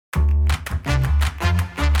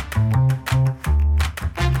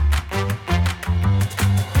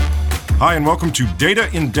Hi, and welcome to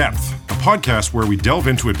Data in Depth, a podcast where we delve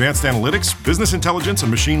into advanced analytics, business intelligence,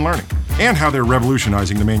 and machine learning, and how they're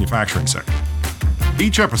revolutionizing the manufacturing sector.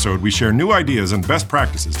 Each episode, we share new ideas and best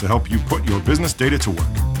practices to help you put your business data to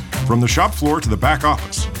work. From the shop floor to the back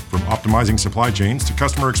office, from optimizing supply chains to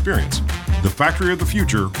customer experience, the factory of the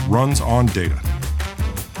future runs on data.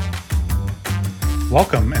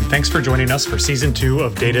 Welcome, and thanks for joining us for Season 2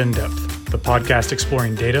 of Data in Depth, the podcast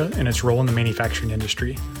exploring data and its role in the manufacturing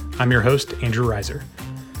industry. I'm your host, Andrew Reiser.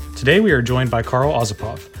 Today we are joined by Karl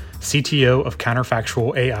Ozapov, CTO of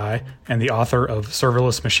Counterfactual AI and the author of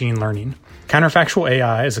Serverless Machine Learning. Counterfactual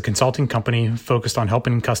AI is a consulting company focused on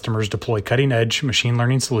helping customers deploy cutting-edge machine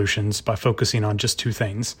learning solutions by focusing on just two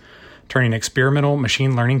things: turning experimental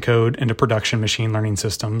machine learning code into production machine learning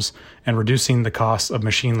systems and reducing the costs of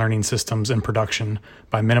machine learning systems in production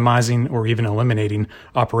by minimizing or even eliminating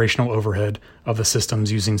operational overhead of the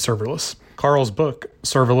systems using serverless. Karl's book,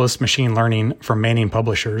 Serverless Machine Learning from Manning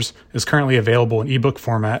Publishers, is currently available in ebook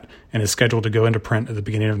format and is scheduled to go into print at the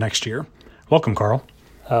beginning of next year. Welcome, Karl.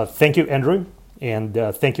 Thank you, Andrew, and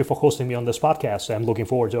thank you for hosting me on this podcast. I'm looking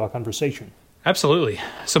forward to our conversation. Absolutely.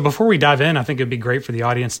 So before we dive in, I think it'd be great for the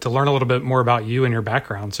audience to learn a little bit more about you and your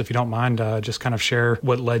background. So if you don't mind, just kind of share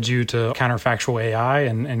what led you to Counterfactual AI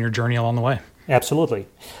and your journey along the way. Absolutely.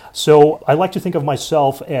 So I like to think of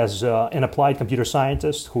myself as an applied computer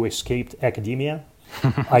scientist who escaped academia.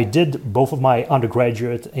 I did both of my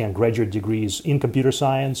undergraduate and graduate degrees in computer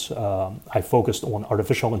science. I focused on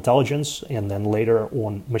artificial intelligence and then later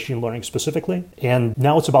on machine learning specifically. And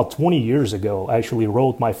now it's about 20 years ago, I actually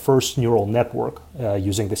wrote my first neural network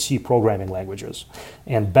using the C programming languages.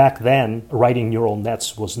 And back then, writing neural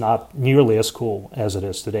nets was not nearly as cool as it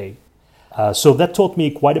is today. So that taught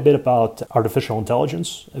me quite a bit about artificial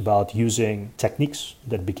intelligence, about using techniques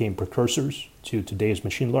that became precursors to today's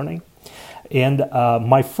machine learning. And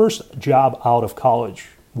my first job out of college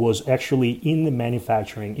was actually in the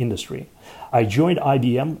manufacturing industry. I joined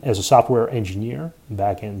IBM as a software engineer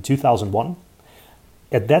back in 2001.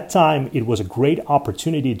 At that time, it was a great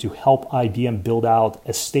opportunity to help IBM build out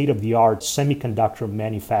a state-of-the-art semiconductor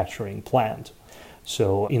manufacturing plant.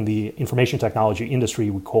 So in the information technology industry,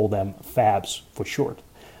 we call them fabs for short.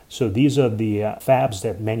 So these are the fabs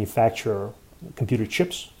that manufacture computer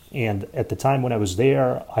chips. And at the time when I was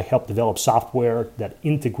there, I helped develop software that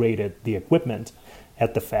integrated the equipment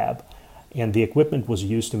at the fab. And the equipment was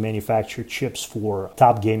used to manufacture chips for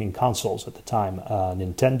top gaming consoles at the time,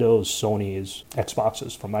 Nintendo's, Sony's,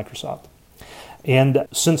 Xboxes from Microsoft. And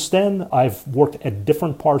since then, I've worked at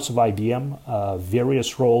different parts of IBM,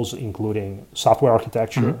 various roles, including software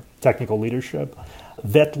architecture, technical leadership.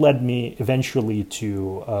 That led me eventually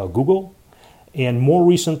to Google. And more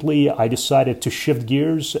recently, I decided to shift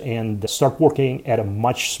gears and start working at a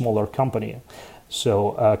much smaller company.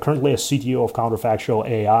 So currently as CTO of Counterfactual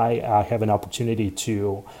AI, I have an opportunity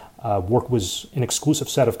to work with an exclusive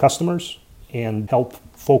set of customers and help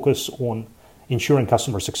focus on ensuring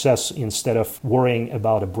customer success instead of worrying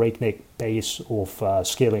about a breakneck pace of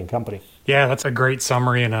scaling a company. Yeah, that's a great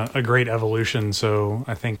summary and a great evolution. So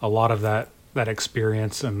I think a lot of that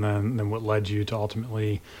experience and then what led you to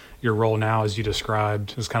ultimately your role now, as you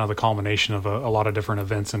described, is kind of the culmination of a lot of different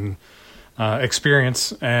events and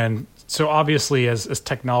experience. And so obviously as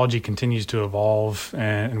technology continues to evolve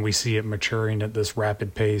and we see it maturing at this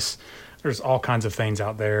rapid pace, there's all kinds of things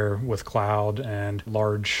out there with cloud and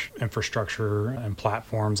large infrastructure and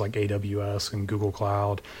platforms like AWS and Google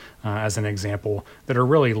Cloud, as an example, that are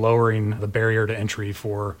really lowering the barrier to entry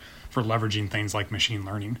for leveraging things like machine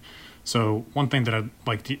learning. So one thing that I'd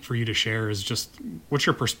like for you to share is just what's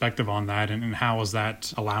your perspective on that and how is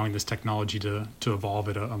that allowing this technology to evolve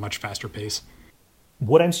at a much faster pace?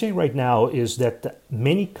 What I'm seeing right now is that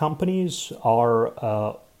many companies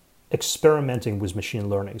are experimenting with machine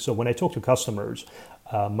learning. So when I talk to customers,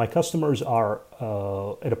 my customers are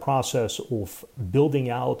at a process of building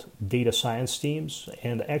out data science teams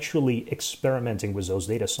and actually experimenting with those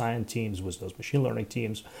data science teams, with those machine learning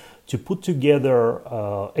teams, to put together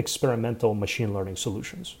experimental machine learning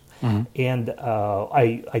solutions. Mm-hmm. And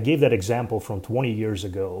I gave that example from 20 years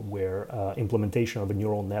ago where implementation of a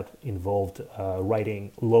neural net involved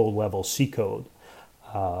writing low-level C code,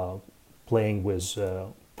 playing with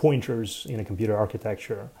pointers in a computer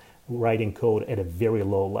architecture, writing code at a very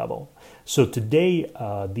low level. So today,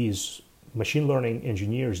 these machine learning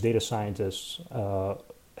engineers, data scientists,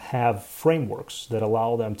 have frameworks that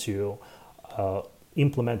allow them to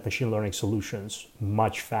implement machine learning solutions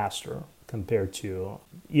much faster compared to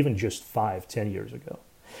even just 5-10 years ago.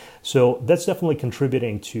 So that's definitely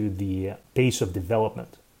contributing to the pace of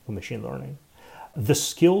development of machine learning. The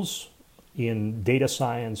skills in data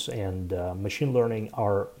science and machine learning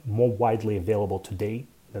are more widely available today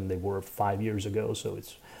than they were 5 years ago. So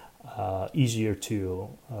it's easier to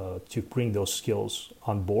bring those skills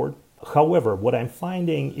on board. However, what I'm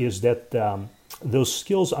finding is that those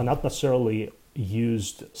skills are not necessarily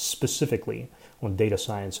used specifically on data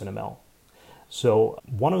science and ML. So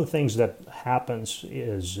one of the things that happens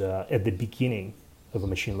is at the beginning of a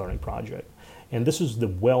machine learning project, and this is the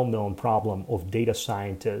well-known problem of data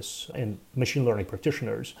scientists and machine learning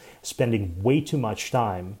practitioners spending way too much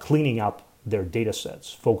time cleaning up their data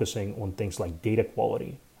sets, focusing on things like data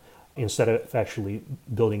quality, instead of actually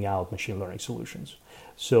building out machine learning solutions.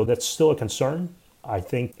 So that's still a concern. I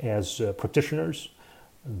think as practitioners,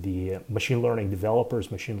 the machine learning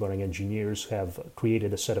developers, machine learning engineers have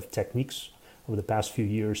created a set of techniques over the past few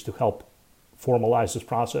years to help formalize this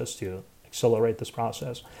process, to accelerate this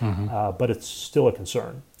process. But it's still a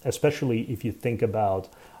concern, especially if you think about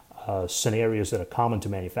scenarios that are common to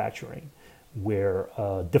manufacturing, where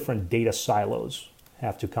different data silos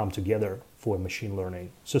have to come together for a machine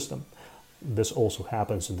learning system. This also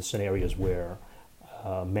happens in the scenarios where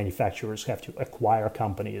manufacturers have to acquire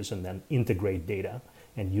companies and then integrate data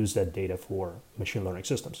and use that data for machine learning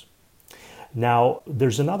systems. Now,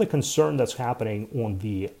 there's another concern that's happening on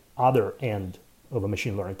the other end of a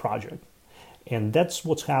machine learning project, and that's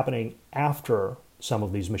what's happening after some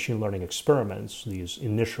of these machine learning experiments, these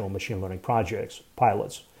initial machine learning projects,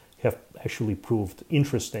 pilots, have actually proved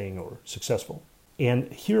interesting or successful.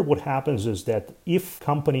 And here what happens is that if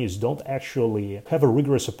companies don't actually have a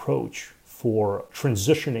rigorous approach for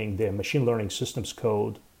transitioning their machine learning systems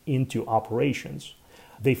code into operations,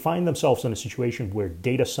 they find themselves in a situation where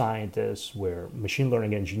data scientists, where machine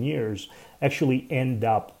learning engineers actually end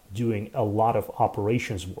up doing a lot of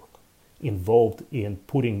operations work involved in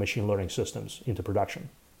putting machine learning systems into production.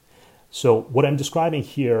 So what I'm describing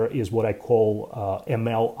here is what I call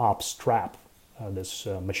ML ops trap, this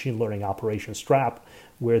machine learning operations trap,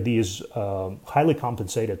 where these highly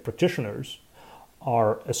compensated practitioners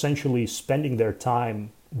are essentially spending their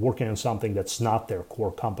time working on something that's not their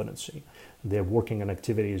core competency. They're working on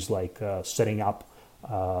activities like setting up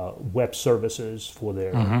web services for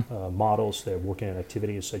their models. They're working on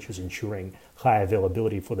activities such as ensuring high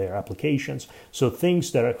availability for their applications. So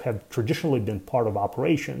things that have traditionally been part of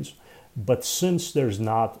operations, but since there's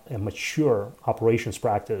not a mature operations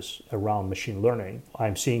practice around machine learning,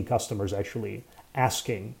 I'm seeing customers actually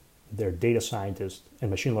asking their data scientists and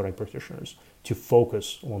machine learning practitioners to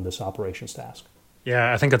focus on this operations task.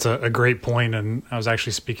 Yeah, I think that's a great point. And I was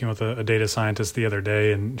actually speaking with a data scientist the other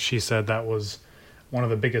day, and she said that was one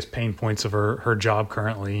of the biggest pain points of her job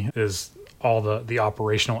currently is all the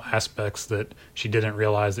operational aspects that she didn't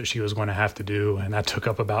realize that she was going to have to do. And that took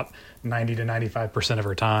up about 90 to 95% of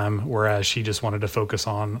her time, whereas she just wanted to focus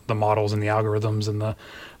on the models and the algorithms and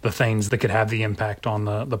the things that could have the impact on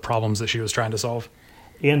the problems that she was trying to solve.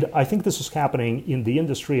 And I think this is happening in the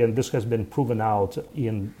industry, and this has been proven out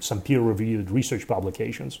in some peer-reviewed research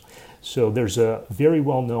publications. So there's a very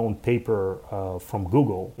well-known paper from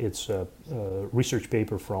Google. It's a research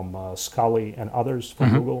paper from Scully and others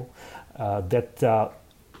from Google that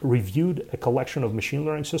reviewed a collection of machine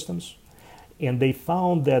learning systems. And they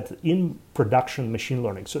found that in production machine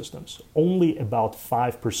learning systems, only about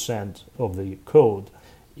 5% of the code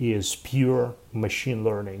is pure machine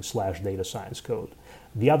learning / data science code.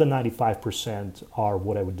 The other 95% are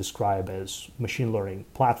what I would describe as machine learning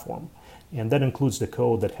platform. And that includes the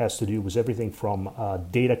code that has to do with everything from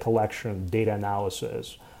data collection, data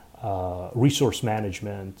analysis, resource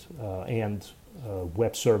management, and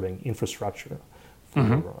web serving infrastructure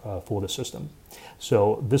for the system.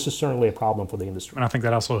 So this is certainly a problem for the industry. And I think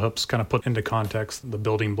that also helps kind of put into context the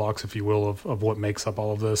building blocks, if you will, of what makes up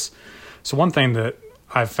all of this. So one thing that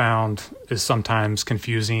I've found is sometimes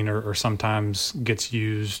confusing or sometimes gets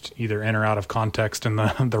used either in or out of context in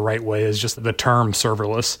the right way is just the term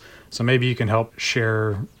serverless. So maybe you can help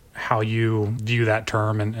share how you view that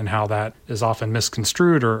term and how that is often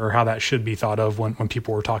misconstrued or how that should be thought of when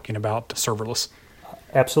people were talking about serverless.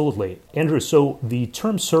 Absolutely. Andrew, so the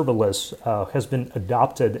term serverless has been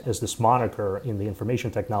adopted as this moniker in the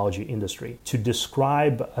information technology industry to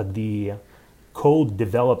describe the code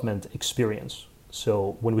development experience.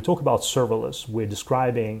 So when we talk about serverless, we're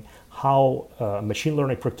describing how a machine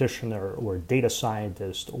learning practitioner or a data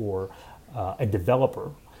scientist or a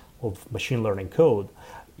developer of machine learning code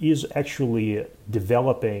is actually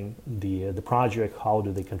developing the project. How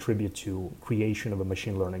do they contribute to creation of a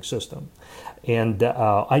machine learning system? And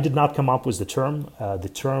I did not come up with the term.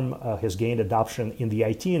 The term has gained adoption in the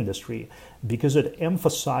IT industry because it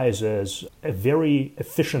emphasizes a very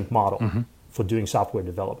efficient model for doing software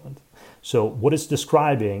development. So what it's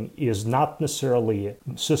describing is not necessarily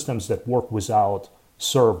systems that work without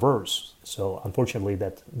servers. So unfortunately,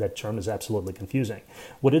 that term is absolutely confusing.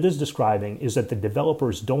 What it is describing is that the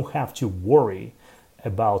developers don't have to worry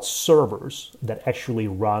about servers that actually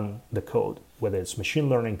run the code, whether it's machine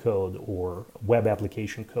learning code or web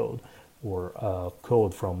application code or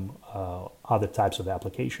code from other types of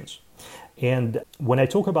applications. And when I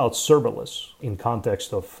talk about serverless in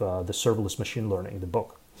context of the serverless machine learning, the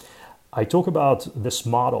book, I talk about this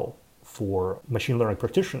model for machine learning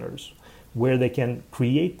practitioners where they can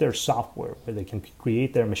create their software, where they can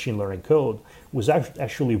create their machine learning code, without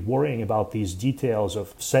actually worrying about these details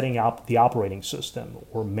of setting up the operating system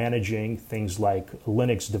or managing things like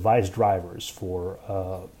Linux device drivers for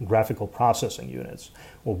graphical processing units,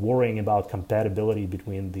 or worrying about compatibility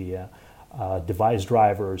between the device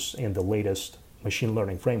drivers and the latest machine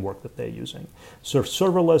learning framework that they're using. So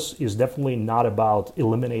serverless is definitely not about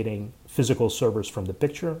eliminating physical servers from the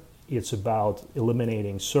picture. It's about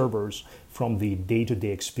eliminating servers from the day-to-day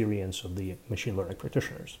experience of the machine learning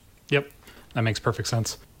practitioners. Yep, that makes perfect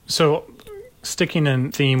sense. So sticking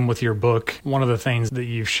in theme with your book, one of the things that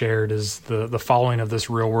you've shared is the following of this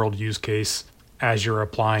real-world use case as you're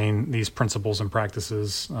applying these principles and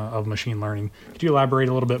practices of machine learning. Could you elaborate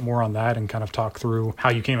a little bit more on that and kind of talk through how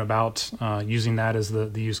you came about using that as the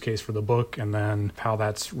use case for the book, and then how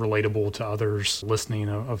that's relatable to others listening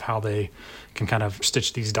of how they can kind of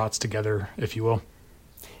stitch these dots together, if you will?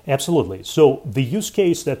 Absolutely. So the use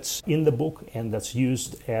case that's in the book and that's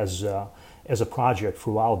used as a project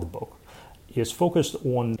throughout the book is focused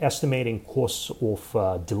on estimating costs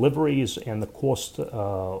of deliveries and the cost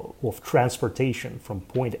of transportation from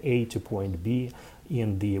point A to point B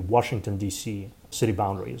in the Washington, D.C. city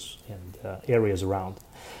boundaries and areas around.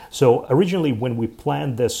 So originally, when we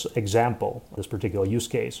planned this example, this particular use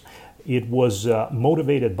case, it was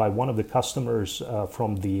motivated by one of the customers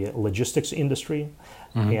from the logistics industry.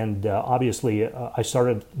 Mm-hmm. And obviously, I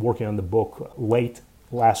started working on the book late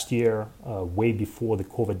last year, way before the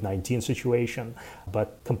COVID-19 situation,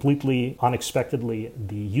 but completely unexpectedly,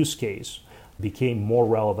 the use case became more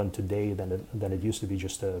relevant today than it used to be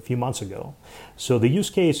just a few months ago. So the use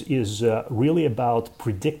case is really about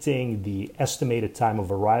predicting the estimated time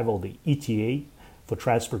of arrival, the ETA, for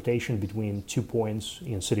transportation between 2 points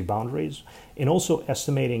in city boundaries, and also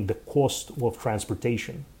estimating the cost of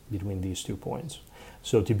transportation between these 2 points.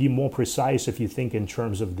 So to be more precise, if you think in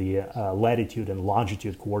terms of the latitude and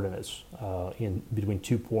longitude coordinates in between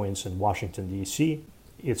 2 points in Washington, D.C.,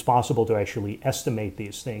 it's possible to actually estimate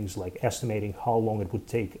these things, like estimating how long it would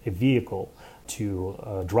take a vehicle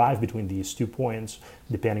to drive between these 2 points,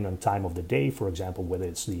 depending on time of the day, for example, whether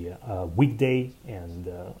it's the weekday and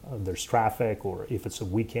there's traffic, or if it's a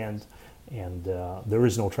weekend and there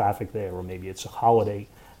is no traffic there, or maybe it's a holiday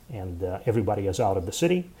and everybody is out of the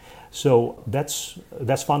city. So that's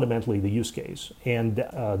fundamentally the use case. And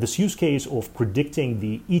this use case of predicting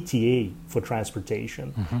the ETA for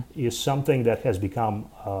transportation mm-hmm. is something that has become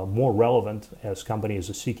more relevant as companies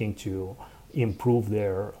are seeking to improve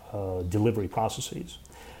their delivery processes.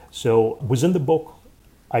 So within the book,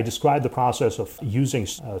 I describe the process of using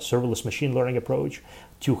a serverless machine learning approach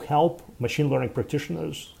to help machine learning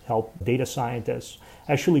practitioners, help data scientists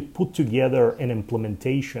actually put together an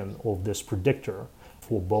implementation of this predictor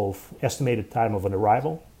for both estimated time of an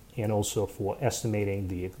arrival and also for estimating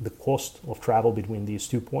the cost of travel between these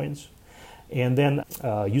 2 points. And then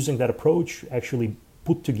using that approach, actually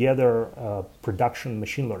put together a production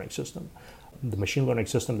machine learning system. The machine learning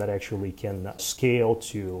system that actually can scale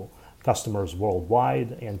to customers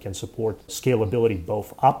worldwide and can support scalability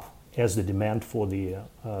both up as the demand for the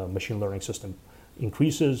machine learning system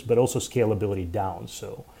increases, but also scalability down.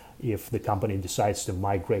 So if the company decides to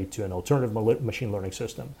migrate to an alternative machine learning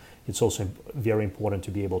system, it's also very important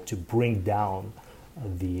to be able to bring down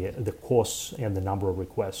the costs and the number of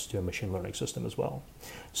requests to a machine learning system as well.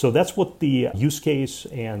 So that's what the use case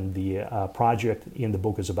and the project in the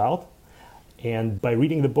book is about. And by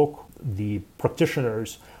reading the book, the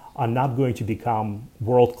practitioners are not going to become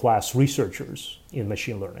world-class researchers in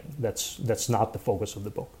machine learning. That's not the focus of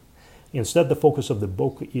the book. Instead, the focus of the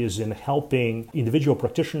book is in helping individual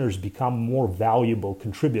practitioners become more valuable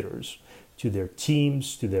contributors to their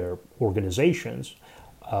teams, to their organizations,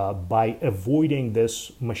 by avoiding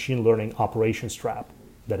this machine learning operations trap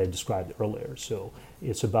that I described earlier. So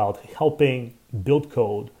it's about helping build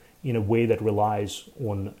code in a way that relies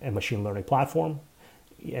on a machine learning platform,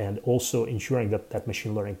 and also ensuring that that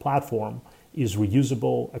machine learning platform is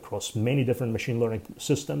reusable across many different machine learning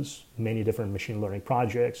systems, many different machine learning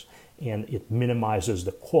projects, and it minimizes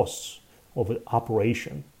the costs of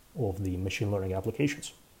operation of the machine learning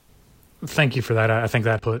applications. Thank you for that. I think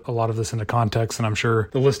that put a lot of this into context, and I'm sure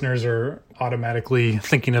the listeners are automatically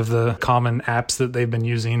thinking of the common apps that they've been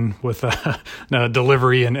using with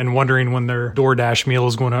delivery and wondering when their DoorDash meal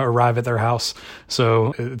is going to arrive at their house.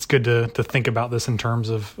 So it's good to think about this in terms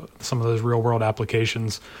of some of those real world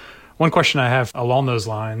applications. One question I have along those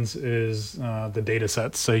lines is the data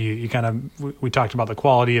sets. So we talked about the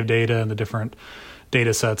quality of data and the different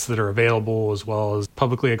data sets that are available, as well as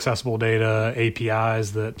publicly accessible data,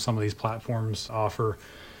 APIs that some of these platforms offer.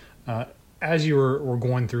 As you were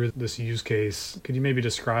going through this use case, could you maybe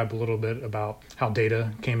describe a little bit about how data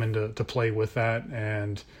came into play with that,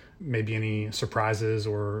 and maybe any surprises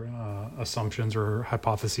or assumptions or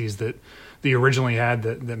hypotheses that you originally had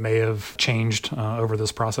that may have changed over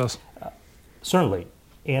this process? Certainly.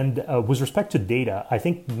 And with respect to data, I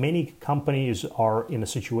think many companies are in a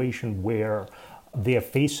situation where they are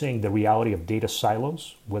facing the reality of data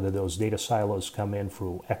silos, whether those data silos come in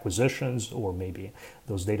through acquisitions or maybe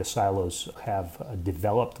those data silos have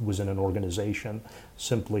developed within an organization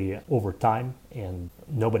simply over time and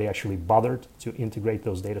nobody actually bothered to integrate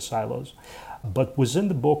those data silos. But within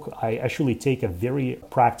the book, I actually take a very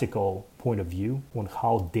practical point of view on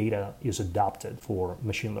how data is adopted for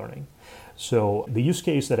machine learning. So the use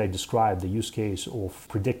case that I described, the use case of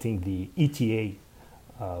predicting the ETA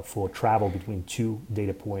for travel between two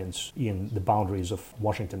data points in the boundaries of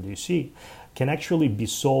Washington, D.C., can actually be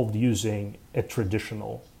solved using a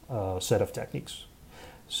traditional set of techniques.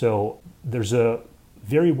 So there's a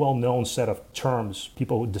very well-known set of terms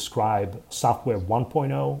people describe software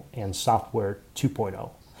 1.0 and software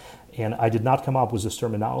 2.0. And I did not come up with this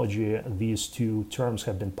terminology. These two terms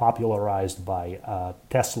have been popularized by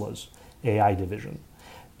Tesla's AI division.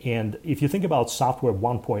 And if you think about software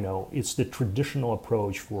 1.0, it's the traditional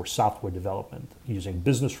approach for software development, using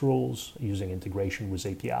business rules, using integration with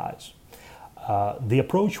APIs. The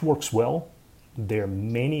approach works well. There are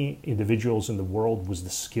many individuals in the world with the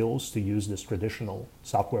skills to use this traditional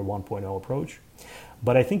software 1.0 approach.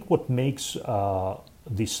 But I think what makes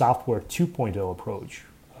the software 2.0 approach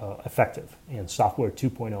effective, and software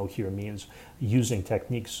 2.0 here means using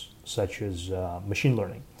techniques such as machine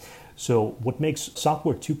learning. So what makes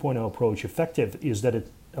software 2.0 approach effective is that it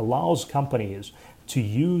allows companies to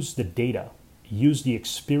use the data, use the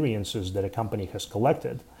experiences that a company has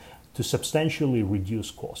collected to substantially reduce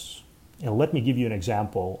costs. And let me give you an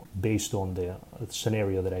example based on the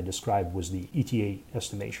scenario that I described was the ETA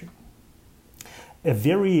estimation. A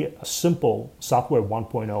very simple software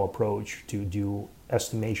 1.0 approach to do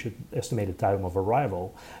estimated time of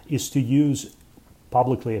arrival is to use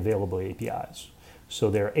publicly available APIs. So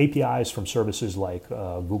there are APIs from services like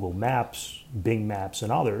Google Maps, Bing Maps, and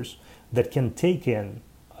others that can take in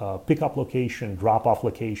pickup location, drop-off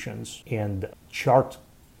locations, and chart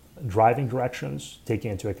driving directions,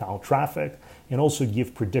 taking into account traffic, and also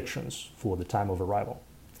give predictions for the time of arrival.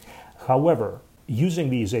 However, using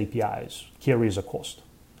these APIs carries a cost.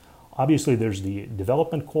 Obviously, there's the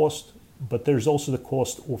development cost, but there's also the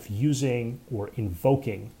cost of using or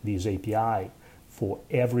invoking these API for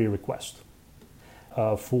every request.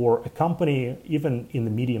 For a company, even in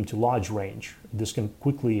the medium to large range, this can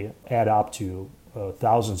quickly add up to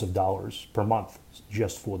thousands of dollars per month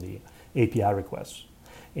just for the API requests.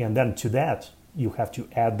 And then to that, you have to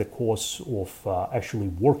add the costs of actually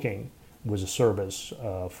working with a service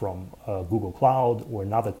from Google Cloud or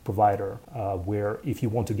another provider, where if you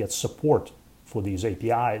want to get support for these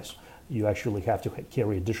APIs, you actually have to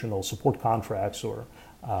carry additional support contracts or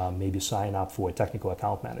maybe sign up for a technical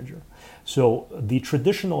account manager. So the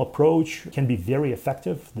traditional approach can be very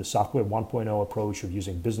effective. The software 1.0 approach of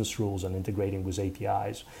using business rules and integrating with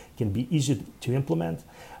APIs can be easy to implement.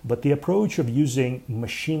 But the approach of using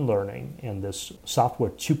machine learning and this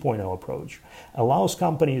software 2.0 approach allows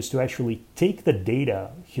companies to actually take the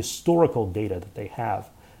data, historical data that they have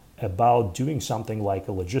about doing something like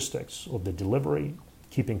a logistics of the delivery,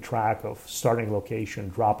 keeping track of starting location,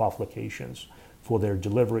 drop-off locations, for their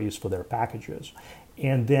deliveries, for their packages.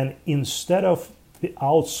 And then instead of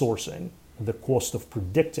outsourcing the cost of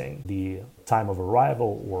predicting the time of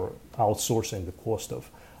arrival or outsourcing the cost of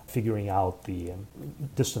figuring out the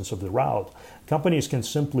distance of the route, companies can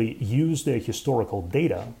simply use their historical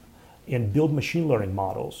data and build machine learning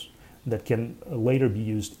models that can later be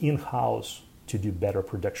used in-house to do better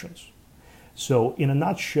predictions. So in a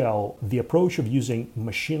nutshell, the approach of using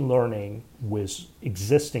machine learning with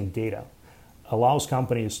existing data allows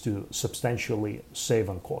companies to substantially save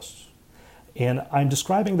on costs. And I'm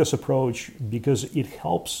describing this approach because it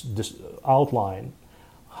helps outline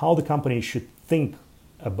how the company should think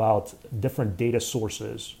about different data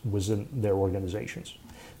sources within their organizations.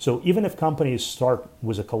 So even if companies start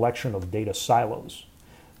with a collection of data silos,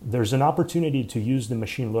 there's an opportunity to use the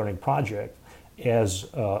machine learning project as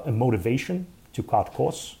a motivation to cut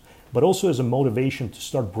costs, but also as a motivation to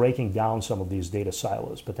start breaking down some of these data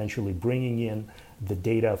silos, potentially bringing in the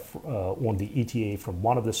data on the ETA from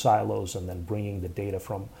one of the silos and then bringing the data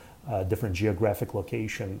from different geographic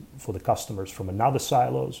location for the customers from another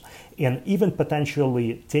silos, and even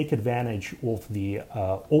potentially take advantage of the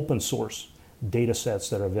open source data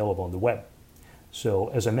sets that are available on the web. So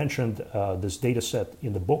as I mentioned, this data set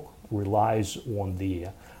in the book relies on the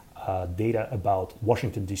data about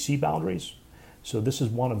Washington, D.C. boundaries. So this is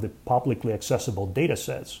one of the publicly accessible data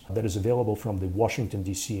sets that is available from the Washington,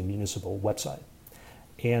 D.C. municipal website.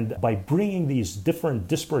 And by bringing these different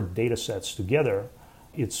disparate data sets together,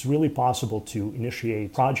 it's really possible to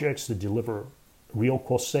initiate projects that deliver real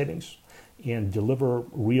cost savings and deliver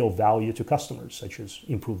real value to customers, such as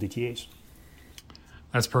improved ETAs.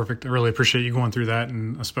 That's perfect. I really appreciate you going through that,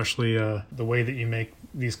 and especially the way that you make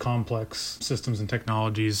these complex systems and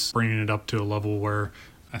technologies, bringing it up to a level where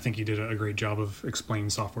I think you did a great job of explaining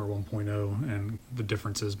software 1.0 and the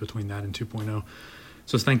differences between that and 2.0.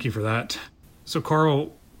 So thank you for that. So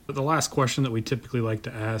Carl, the last question that we typically like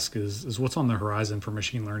to ask is what's on the horizon for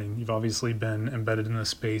machine learning? You've obviously been embedded in this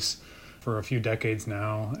space for a few decades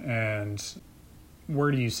now, and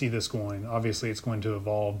where do you see this going? Obviously, it's going to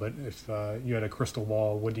evolve, but if you had a crystal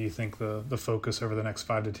ball, what do you think the focus over the next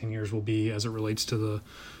 5 to 10 years will be as it relates to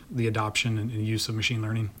the adoption and use of machine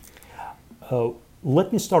learning?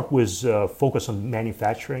 Let me start with focus on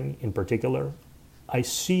manufacturing in particular. I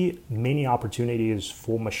see many opportunities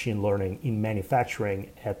for machine learning in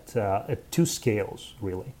manufacturing at two scales,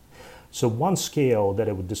 really. So one scale that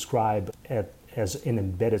I would describe as an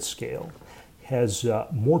embedded scale has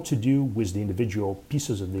more to do with the individual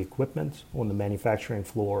pieces of the equipment on the manufacturing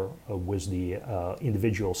floor, with the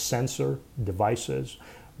individual sensor devices,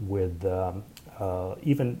 with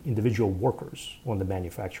even individual workers on the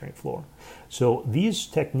manufacturing floor. So these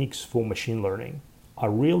techniques for machine learning are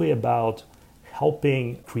really about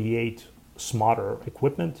helping create smarter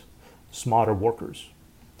equipment, smarter workers.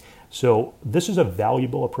 So this is a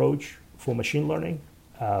valuable approach for machine learning,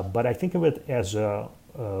 but I think of it as a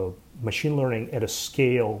machine learning at a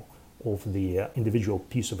scale of the individual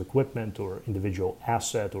piece of equipment or individual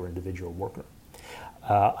asset or individual worker.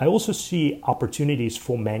 I also see opportunities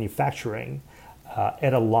for manufacturing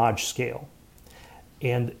at a large scale.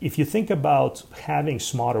 And if you think about having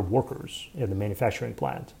smarter workers at the manufacturing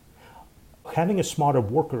plant, having a smarter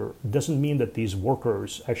worker doesn't mean that these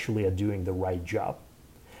workers actually are doing the right job.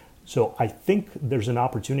 So I think there's an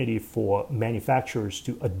opportunity for manufacturers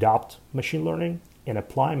to adopt machine learning and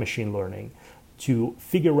apply machine learning to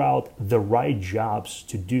figure out the right jobs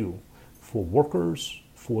to do for workers,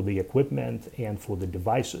 for the equipment, and for the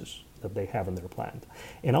devices that they have in their plant.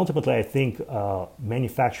 And ultimately, I think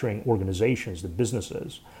manufacturing organizations, the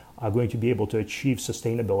businesses, are going to be able to achieve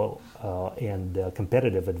sustainable and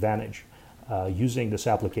competitive advantage using this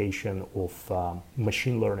application of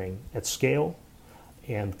machine learning at scale.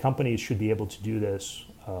 And companies should be able to do this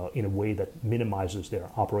in a way that minimizes their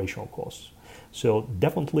operational costs. So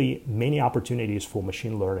definitely many opportunities for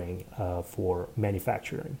machine learning for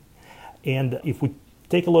manufacturing. And if we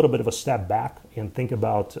take a little bit of a step back and think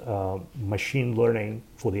about machine learning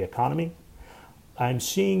for the economy, I'm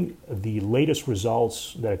seeing the latest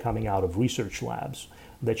results that are coming out of research labs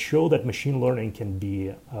that show that machine learning can be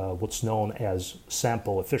what's known as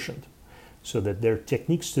sample efficient. So that there are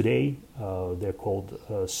techniques today, they're called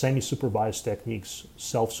semi-supervised techniques,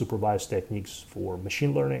 self-supervised techniques for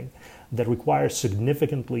machine learning that require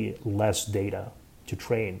significantly less data to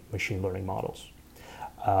train machine learning models.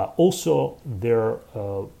 Also, there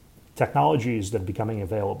are technologies that are becoming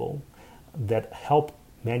available that help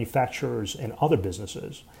manufacturers and other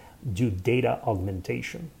businesses do data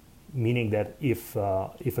augmentation, meaning that if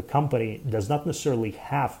a company does not necessarily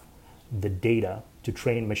have the data to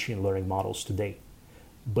train machine learning models today,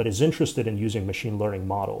 but is interested in using machine learning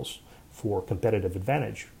models for competitive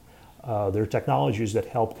advantage, there are technologies that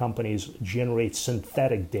help companies generate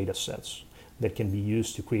synthetic data sets that can be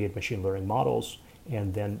used to create machine learning models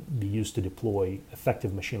and then be used to deploy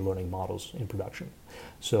effective machine learning models in production.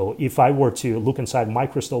 So if I were to look inside my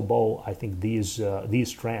crystal ball, I think these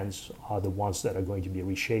trends are the ones that are going to be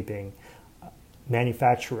reshaping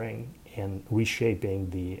manufacturing and reshaping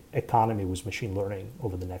the economy with machine learning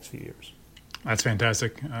over the next few years. That's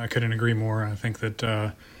fantastic. I couldn't agree more. I think that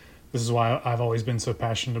this is why I've always been so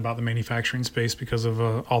passionate about the manufacturing space, because of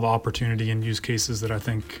all the opportunity and use cases that I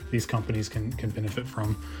think these companies can benefit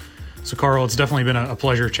from. So Carl, it's definitely been a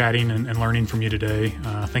pleasure chatting and learning from you today.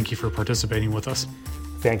 Thank you for participating with us.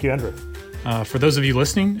 Thank you, Andrew. For those of you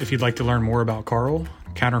listening, if you'd like to learn more about Carl,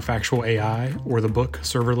 counterfactual AI, or the book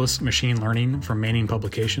Serverless Machine Learning from Manning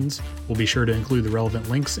Publications, we'll be sure to include the relevant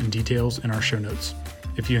links and details in our show notes.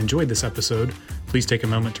 If you enjoyed this episode, please take a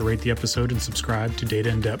moment to rate the episode and subscribe to Data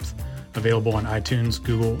in Depth, available on iTunes,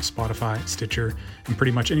 Google, Spotify, Stitcher, and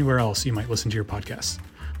pretty much anywhere else you might listen to your podcasts.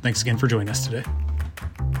 Thanks again for joining us today.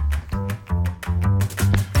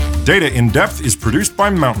 Data in Depth is produced by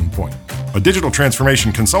Mountain Point, a digital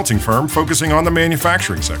transformation consulting firm focusing on the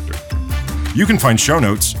manufacturing sector. You can find show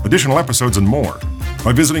notes, additional episodes, and more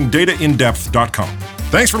by visiting dataindepth.com.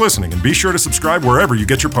 Thanks for listening, and be sure to subscribe wherever you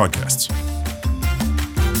get your podcasts.